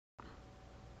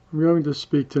I'm going to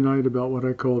speak tonight about what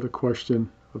I call the question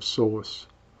of solace.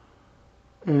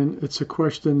 And it's a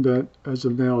question that, as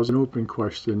of now, is an open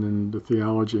question in the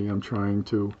theology I'm trying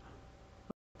to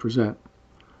present.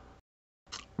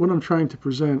 What I'm trying to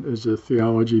present is a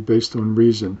theology based on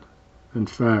reason and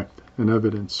fact and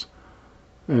evidence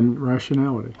and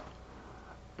rationality.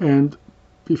 And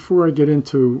before I get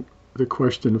into the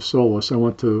question of solace, I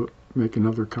want to make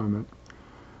another comment.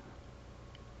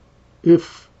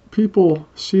 If people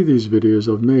see these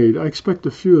videos I've made, I expect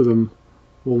a few of them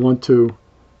will want to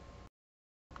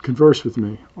converse with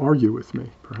me, argue with me,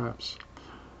 perhaps.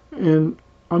 And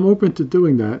I'm open to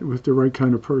doing that with the right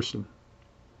kind of person.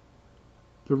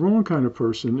 The wrong kind of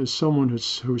person is someone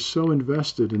who's so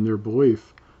invested in their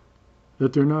belief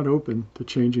that they're not open to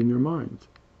changing their mind.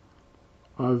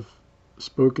 I've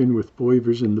spoken with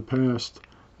believers in the past,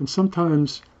 and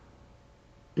sometimes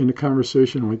in a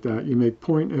conversation like that, you make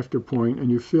point after point,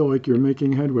 and you feel like you're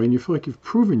making headway, and you feel like you've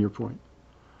proven your point.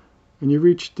 And you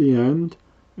reach the end,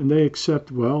 and they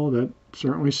accept, well, that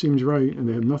certainly seems right, and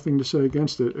they have nothing to say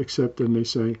against it, except then they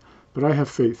say, but I have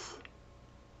faith.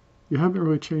 You haven't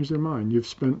really changed their mind. You've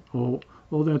spent all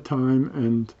that time,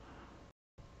 and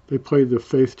they played the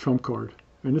faith trump card,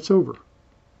 and it's over.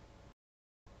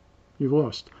 You've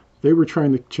lost. They were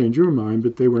trying to change your mind,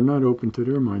 but they were not open to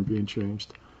their mind being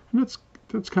changed. And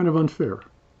that's kind of unfair.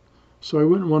 So I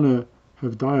wouldn't want to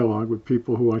have dialogue with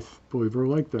people who I believe are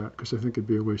like that, because I think it'd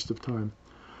be a waste of time.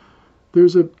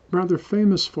 There's a rather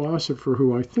famous philosopher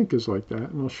who I think is like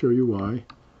that, and I'll show you why.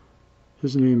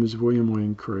 His name is William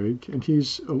Lane Craig, and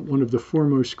he's one of the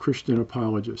foremost Christian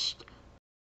apologists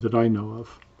that I know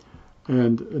of.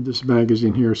 And this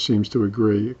magazine here seems to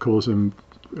agree. It calls him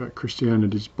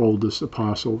Christianity's boldest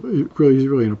apostle. He's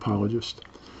really an apologist.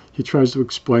 He tries to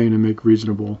explain and make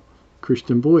reasonable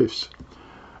Christian beliefs.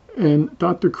 And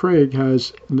Dr. Craig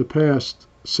has, in the past,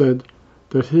 said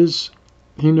that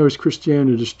he knows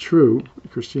Christianity is true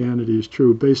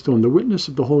based on the witness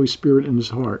of the Holy Spirit in his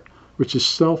heart, which is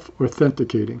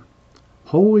self-authenticating,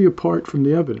 wholly apart from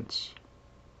the evidence.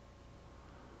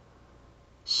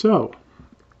 So,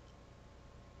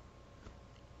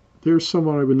 there's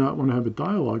someone I would not want to have a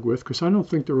dialogue with, because I don't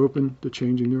think they're open to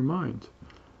changing their mind.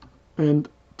 And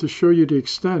to show you the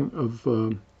extent of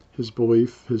his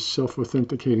belief, his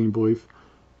self-authenticating belief,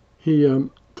 he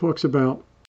talks about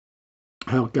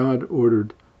how God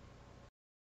ordered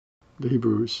the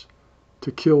Hebrews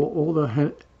to kill all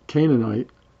the Canaanite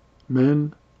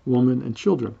men, women, and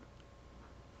children.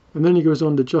 And then he goes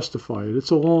on to justify it. It's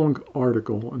a long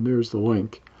article, and there's the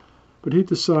link. But he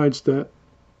decides that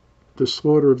the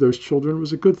slaughter of those children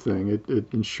was a good thing.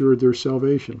 It ensured their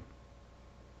salvation.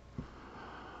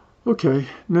 Okay,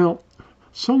 now,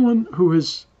 someone who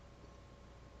has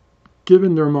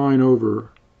given their mind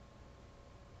over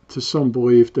to some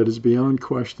belief that is beyond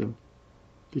question,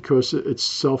 because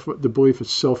the belief is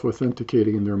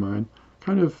self-authenticating in their mind,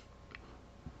 kind of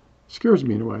scares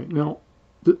me in a way. Now,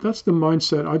 that's the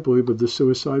mindset, I believe, of the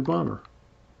suicide bomber.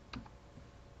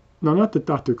 Now, not that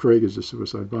Dr. Craig is a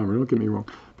suicide bomber, don't get me wrong,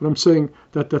 but I'm saying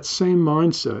that that same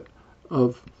mindset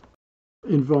of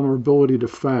invulnerability to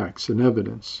facts and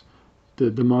evidence,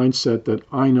 the mindset that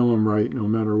I know I'm right no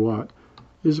matter what,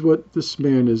 is what this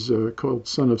man is called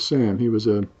Son of Sam. He was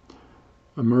a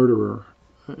murderer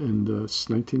in the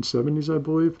 1970s, I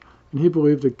believe, and he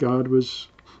believed that God was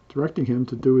directing him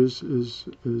to do his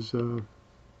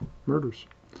murders.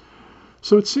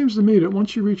 So it seems to me that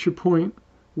once you reach a point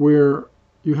where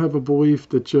you have a belief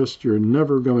that just you're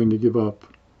never going to give up,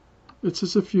 it's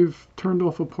as if you've turned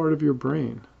off a part of your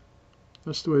brain.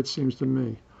 That's the way it seems to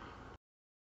me.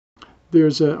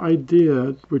 There's an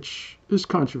idea which is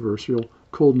controversial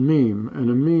called meme, and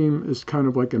a meme is kind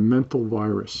of like a mental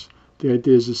virus. The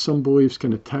idea is that some beliefs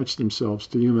can attach themselves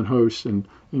to human hosts and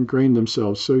ingrain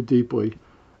themselves so deeply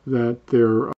that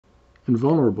they're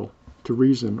invulnerable to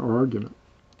reason or argument.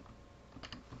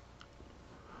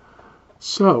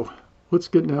 So, let's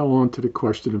get now on to the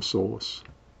question of solace.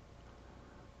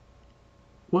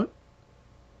 What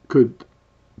could,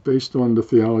 based on the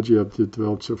theology I've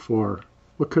developed so far,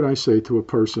 what could I say to a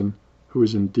person who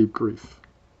is in deep grief?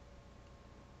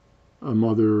 A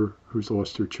mother who's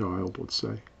lost her child, let's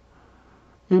say.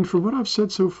 And for what I've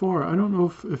said so far, I don't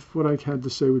know if what I had to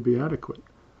say would be adequate.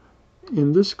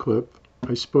 In this clip,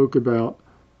 I spoke about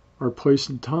our place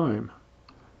in time.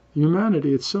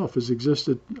 Humanity itself has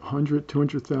existed 100,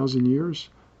 200,000 years.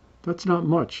 That's not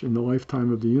much in the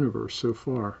lifetime of the universe so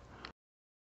far.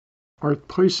 Our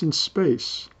place in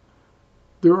space.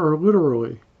 There are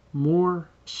literally more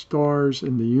stars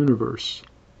in the universe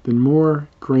than more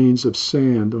grains of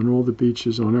sand on all the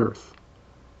beaches on Earth.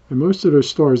 And most of those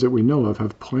stars that we know of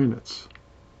have planets.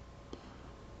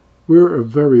 We're a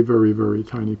very, very, very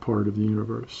tiny part of the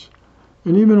universe.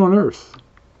 And even on Earth,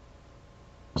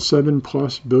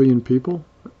 7+ billion people,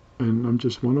 and I'm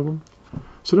just one of them.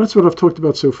 So that's what I've talked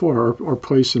about so far, our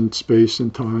place in space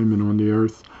and time and on the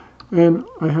Earth. And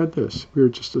I had this. We were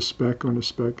just a speck on a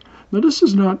speck. Now, this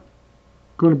is not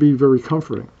going to be very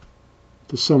comforting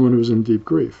to someone who's in deep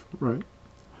grief, right?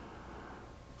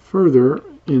 Further,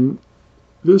 in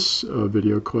this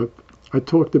video clip, I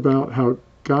talked about how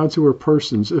gods who are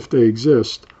persons, if they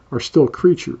exist, are still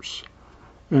creatures.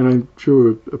 And I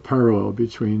drew a parallel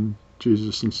between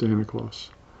Jesus and Santa Claus.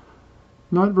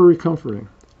 Not very comforting.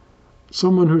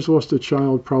 Someone who's lost a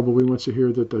child probably wants to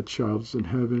hear that that child's in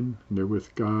heaven and they're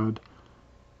with God,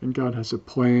 and God has a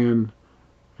plan,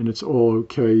 and it's all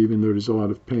okay even though there's a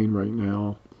lot of pain right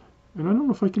now. And I don't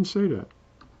know if I can say that.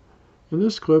 In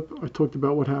this clip, I talked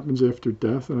about what happens after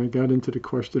death, and I got into the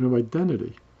question of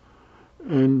identity.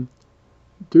 And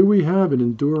do we have an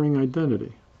enduring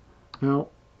identity? Now,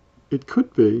 it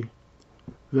could be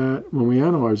that when we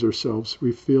analyze ourselves,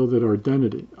 we feel that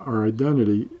our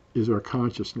identity is our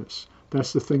consciousness.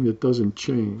 That's the thing that doesn't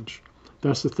change.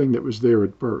 That's the thing that was there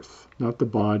at birth, not the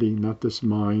body, not this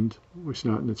mind, at least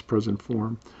not in its present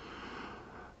form.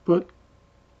 But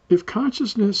if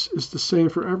consciousness is the same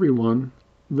for everyone,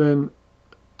 then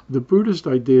the Buddhist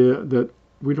idea that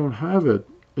we don't have an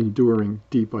enduring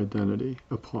deep identity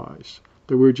applies,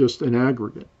 that we're just an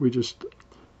aggregate. We're just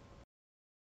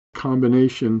a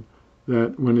combination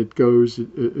that when it goes,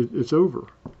 it's over.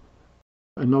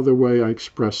 Another way I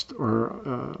expressed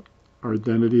our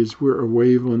identity is we're a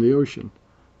wave on the ocean.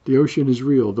 The ocean is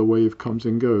real. The wave comes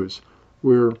and goes.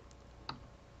 We're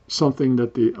something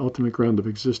that the ultimate ground of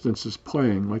existence is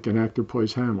playing, like an actor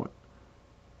plays Hamlet.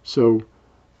 So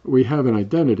we have an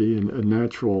identity, a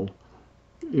natural,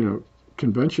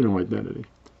 conventional identity,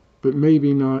 but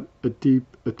maybe not a deep,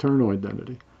 eternal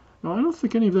identity. Now, I don't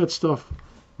think any of that stuff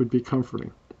would be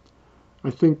comforting. I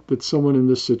think that someone in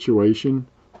this situation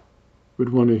would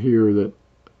want to hear that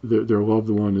their loved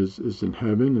one is in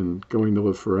heaven and going to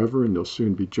live forever, and they'll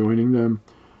soon be joining them,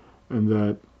 and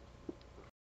that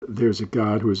there's a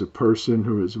God who is a person,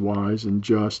 who is wise and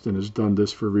just, and has done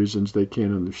this for reasons they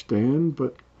can't understand.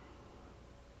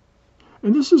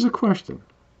 And this is a question.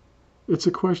 It's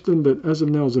a question that, as of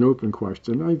now, is an open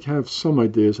question. I have some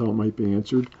ideas how it might be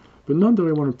answered, but none that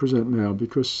I want to present now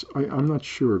because I'm not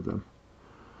sure of them.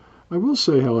 I will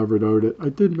say, however, though, that I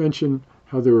did mention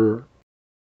how there are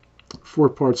 4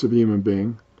 parts of a human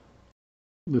being.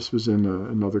 This was in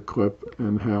another clip,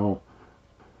 and how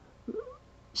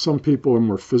some people are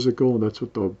more physical. That's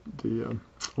what the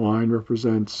line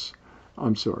represents.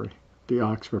 I'm sorry, the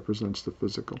ox represents the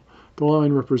physical. The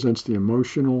line represents the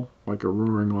emotional, like a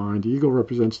roaring lion. The eagle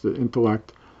represents the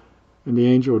intellect, and the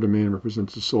angel or the man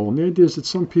represents the soul. And the idea is that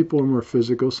some people are more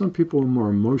physical, some people are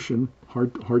more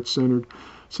heart-centered,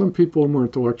 some people are more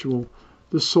intellectual.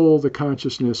 The soul, the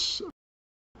consciousness,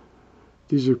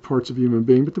 these are parts of a human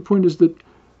being. But the point is that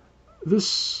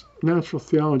this natural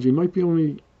theology might be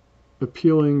only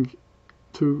appealing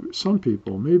to some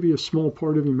people, maybe a small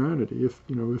part of humanity,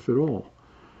 if at all.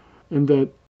 And that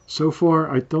so far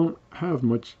I don't have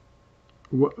much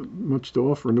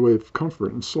to offer in the way of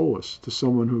comfort and solace to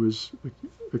someone who is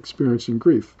experiencing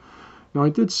grief. Now, I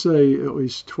did say at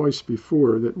least twice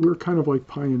before that we're kind of like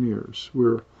pioneers.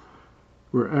 We're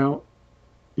out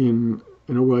in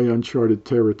a way, uncharted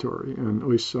territory, and at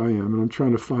least I am, and I'm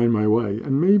trying to find my way.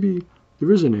 And maybe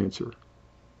there is an answer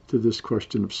to this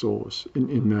question of solace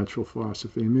in natural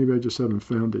philosophy, and maybe I just haven't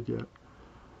found it yet.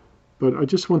 But I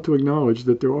just want to acknowledge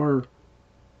that there are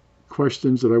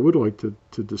questions that I would like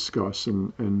to discuss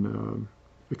and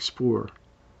explore,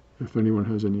 if anyone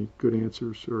has any good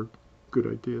answers or good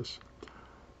ideas.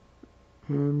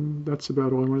 And that's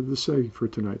about all I wanted to say for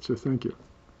tonight, so thank you.